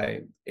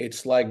AI,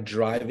 it's like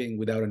driving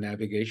without a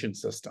navigation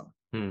system,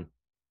 Hmm.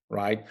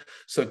 right?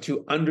 So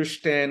to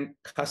understand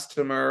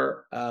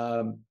customer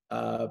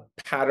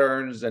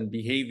patterns and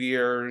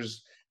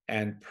behaviors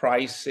and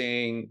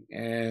pricing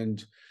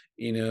and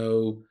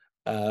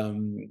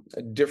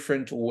a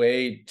different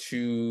way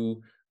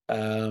to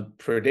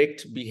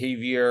predict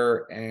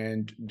behavior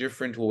and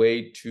different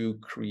way to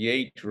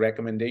create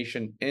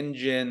recommendation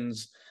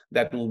engines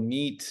that will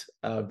meet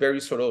very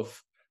sort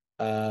of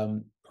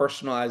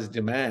personalized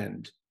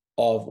demand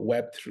of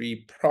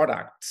Web3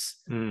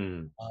 products.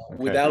 Hmm. Okay.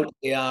 Without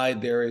AI,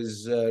 there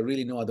is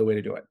really no other way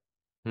to do it.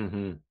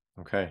 Hmm.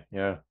 Okay.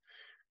 Yeah.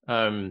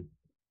 Um,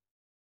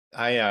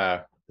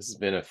 this has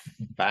been a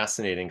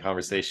fascinating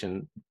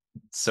conversation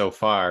so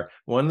far.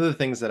 One of the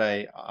things that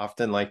I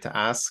often like to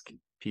ask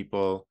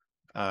people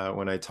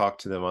when I talk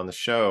to them on the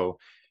show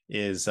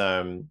is,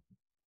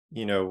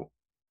 you know,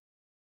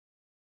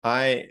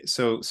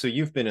 so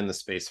you've been in the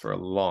space for a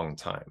long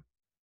time,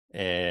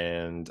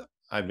 and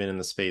I've been in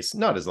the space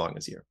not as long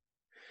as you.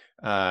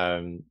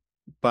 Um,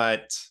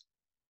 but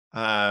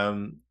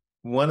um,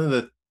 one of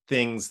the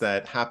things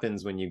that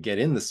happens when you get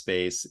in the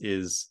space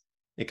is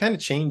it kind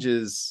of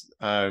changes.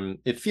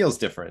 It feels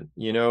different.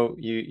 You're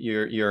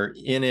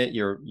in it.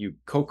 You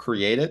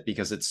co-create it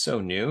because it's so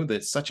new that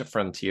it's such a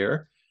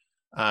frontier.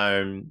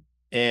 And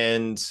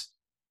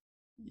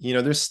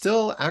there's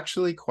still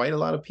actually quite a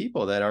lot of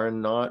people that are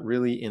not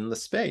really in the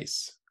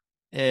space.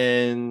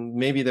 And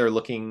maybe they're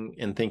looking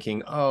and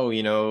thinking, oh,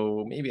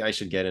 maybe I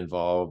should get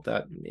involved,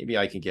 that maybe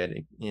I could get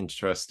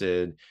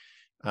interested.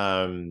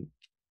 Um,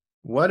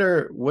 what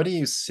do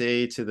you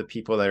say to the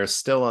people that are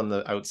still on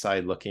the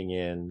outside looking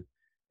in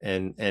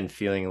and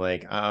feeling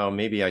like, oh,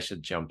 maybe I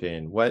should jump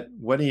in? What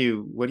do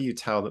you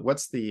tell them?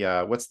 What's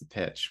the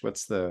pitch?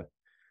 What's that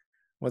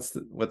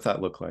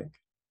look like?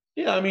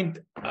 Yeah, I mean,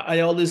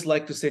 I always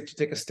like to say to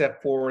take a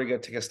step forward, you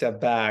got to take a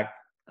step back.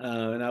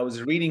 And I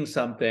was reading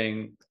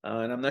something,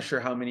 and I'm not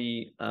sure how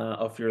many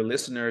of your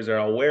listeners are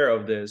aware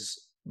of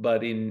this,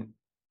 but in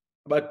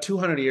about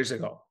 200 years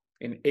ago,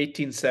 in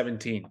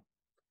 1817,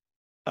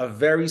 a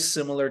very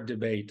similar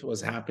debate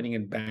was happening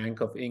in Bank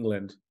of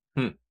England.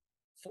 Hmm.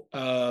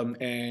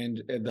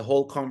 And the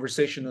whole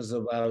conversation was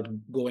about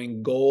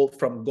going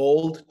from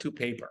gold to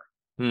paper.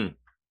 Hmm.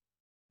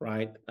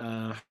 Right?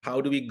 How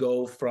do we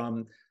go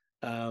from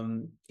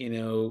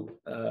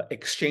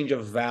exchange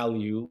of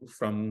value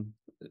from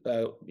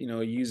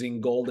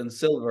using gold and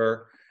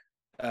silver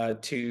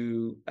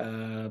to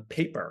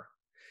paper?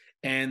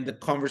 And the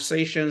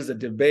conversations, the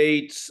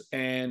debates,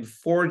 and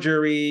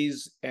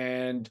forgeries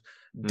and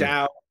Hmm.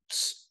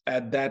 doubts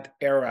at that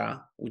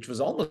era, which was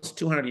almost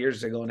 200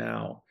 years ago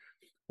now,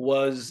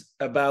 was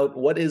about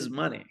what is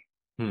money,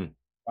 Hmm.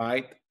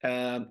 right?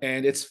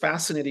 And it's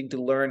fascinating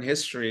to learn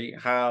history,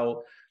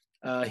 how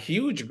a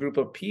huge group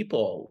of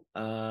people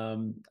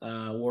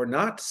were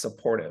not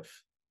supportive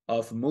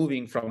of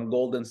moving from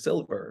gold and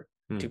silver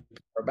Hmm. to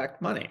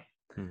paper-backed money,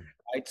 Hmm.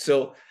 right?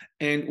 So,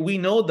 and we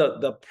know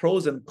the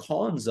pros and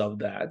cons of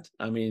that.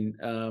 I mean,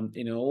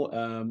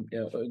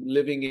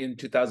 living in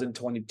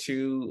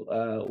 2022,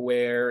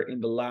 where in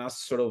the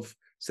last sort of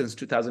since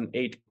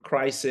 2008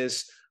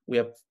 crisis, we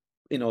have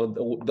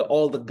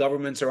all the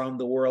governments around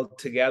the world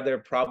together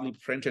probably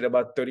printed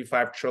about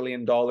 $35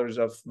 trillion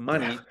of Yeah.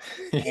 money,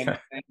 and, Yeah.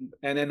 and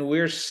and then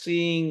we're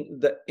seeing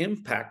the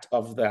impact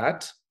of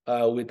that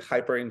with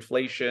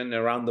hyperinflation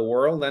around the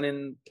world and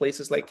in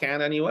places like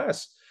Canada and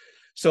US.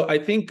 So I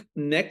think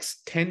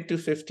next 10 to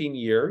 15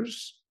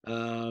 years, we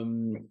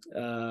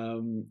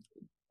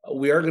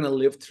are going to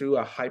live through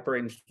a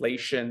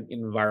hyperinflation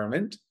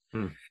environment.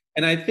 Hmm.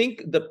 And I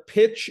think the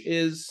pitch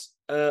is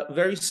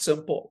very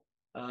simple.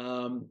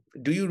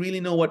 Do you really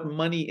know what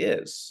money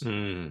is?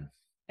 Hmm.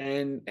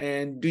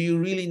 And do you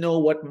really know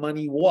what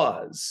money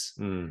was?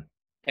 Hmm.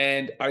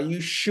 And are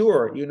you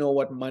sure you know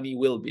what money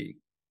will be?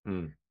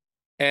 Hmm.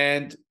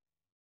 And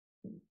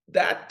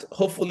that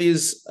hopefully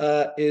is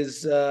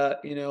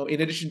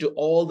in addition to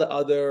all the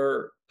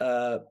other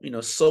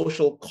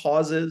social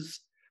causes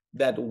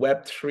that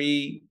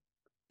Web3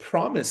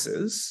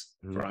 promises,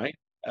 Hmm. right?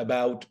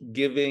 About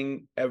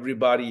giving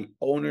everybody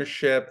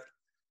ownership,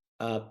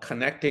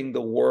 connecting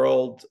the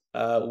world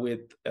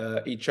with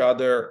each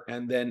other,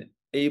 and then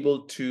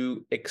able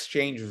to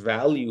exchange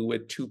value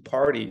with two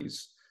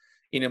parties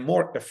in a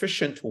more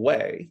efficient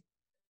way.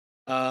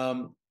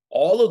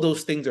 All of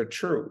those things are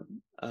true.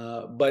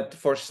 But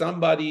for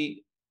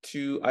somebody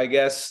to, I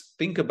guess,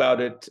 think about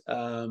it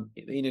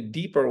in a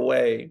deeper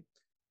way,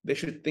 they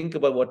should think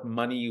about what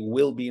money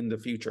will be in the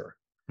future.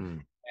 Hmm.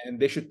 And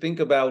they should think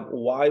about,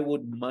 why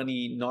would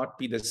money not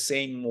be the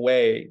same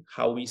way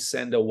how we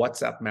send a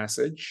WhatsApp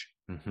message?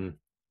 Hmm.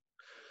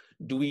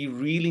 Do we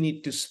really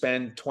need to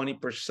spend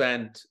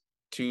 20%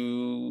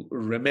 to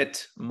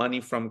remit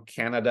money from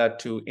Canada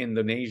to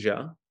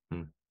Indonesia?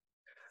 Hmm.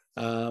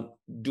 Uh,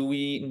 do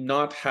we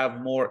not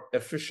have more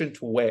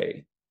efficient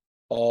way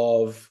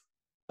of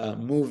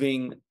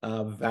moving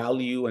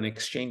value and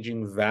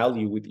exchanging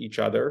value with each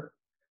other?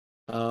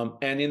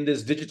 And in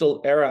this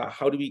digital era,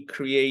 how do we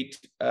create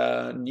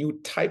new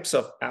types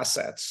of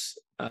assets,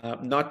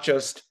 not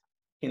just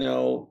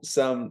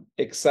some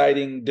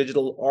exciting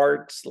digital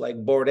arts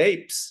like Bored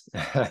Apes,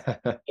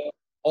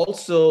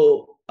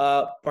 also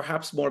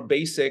perhaps more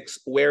basics.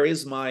 Where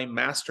is my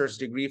master's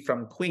degree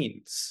from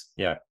Queens?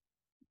 Yeah.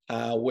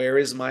 Where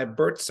is my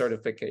birth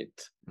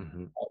certificate?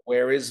 Hmm.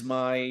 Where is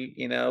my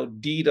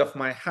deed of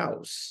my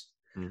house?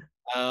 Hmm.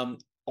 um,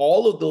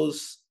 all of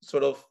those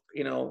sort of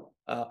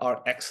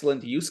are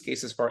excellent use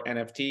cases for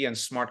NFT and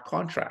smart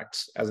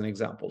contracts, as an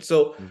example.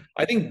 So Hmm.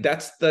 I think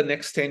that's the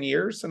next 10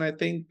 years, and I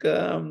think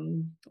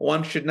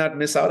one should not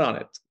miss out on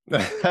it.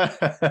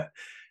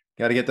 I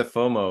Got to get the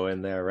FOMO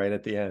in there right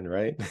at the end,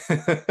 right?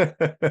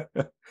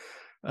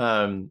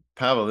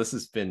 Pavel, this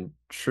has been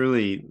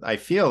truly, I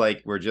feel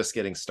like we're just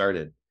getting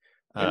started.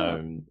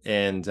 Yeah.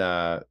 And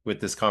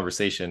with this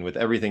conversation, with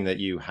everything that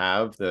you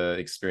have, the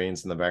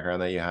experience and the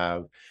background that you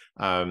have,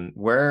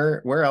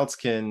 where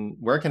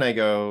can I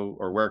go,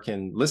 or where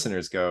can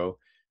listeners go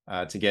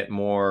to get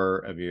more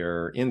of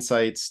your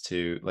insights?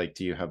 To like,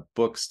 do you have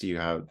books? Do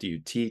you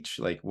teach?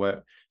 Like,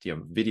 what do you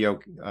have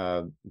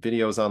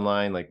videos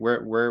online? Like,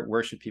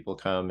 where should people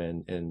come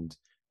and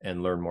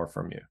learn more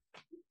from you?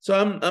 So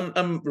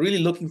I'm really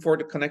looking forward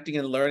to connecting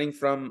and learning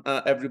from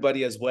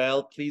everybody as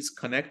well. Please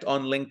connect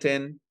on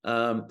LinkedIn.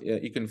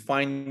 You can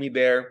find me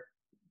there.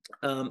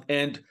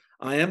 And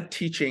I am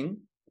teaching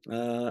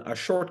a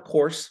short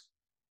course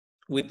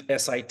with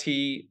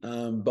SIT,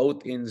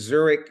 both in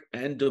Zurich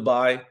and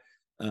Dubai.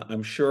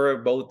 I'm sure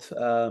both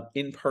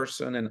in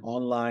person and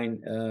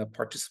online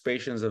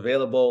participation is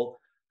available.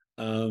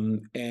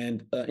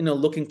 And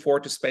looking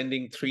forward to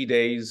spending 3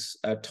 days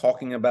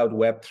talking about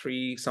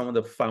Web3, some of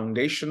the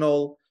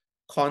foundational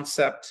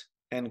concept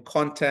and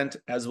content,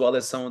 as well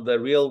as some of the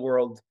real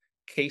world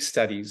case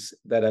studies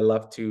that I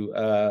love to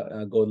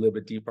go a little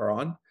bit deeper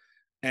on.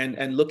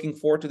 And looking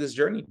forward to this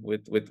journey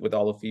with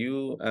all of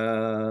you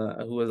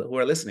who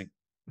are listening.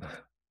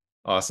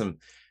 Awesome.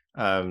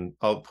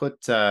 I'll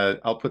put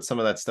some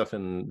of that stuff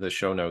in the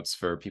show notes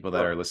for people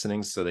that are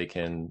listening, so they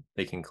can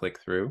click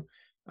through.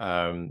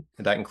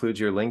 That includes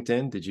your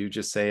LinkedIn. Did you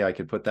just say I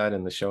could put that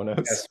in the show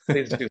notes?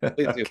 Yes, please do.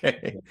 Please do.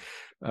 Okay.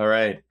 All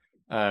right.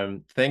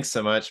 Thanks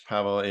so much,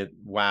 Pavel.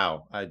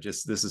 Wow.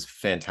 This is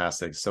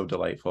fantastic. So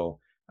delightful.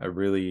 I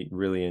really,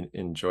 really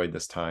enjoyed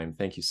this time.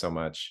 Thank you so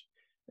much.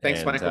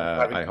 Thanks, And Michael.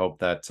 I hope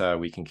that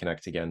we can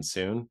connect again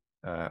soon.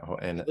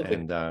 And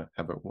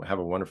have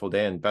a wonderful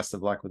day, and best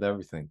of luck with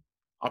everything.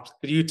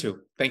 You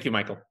too. Thank you,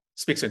 Michael.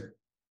 Speak soon.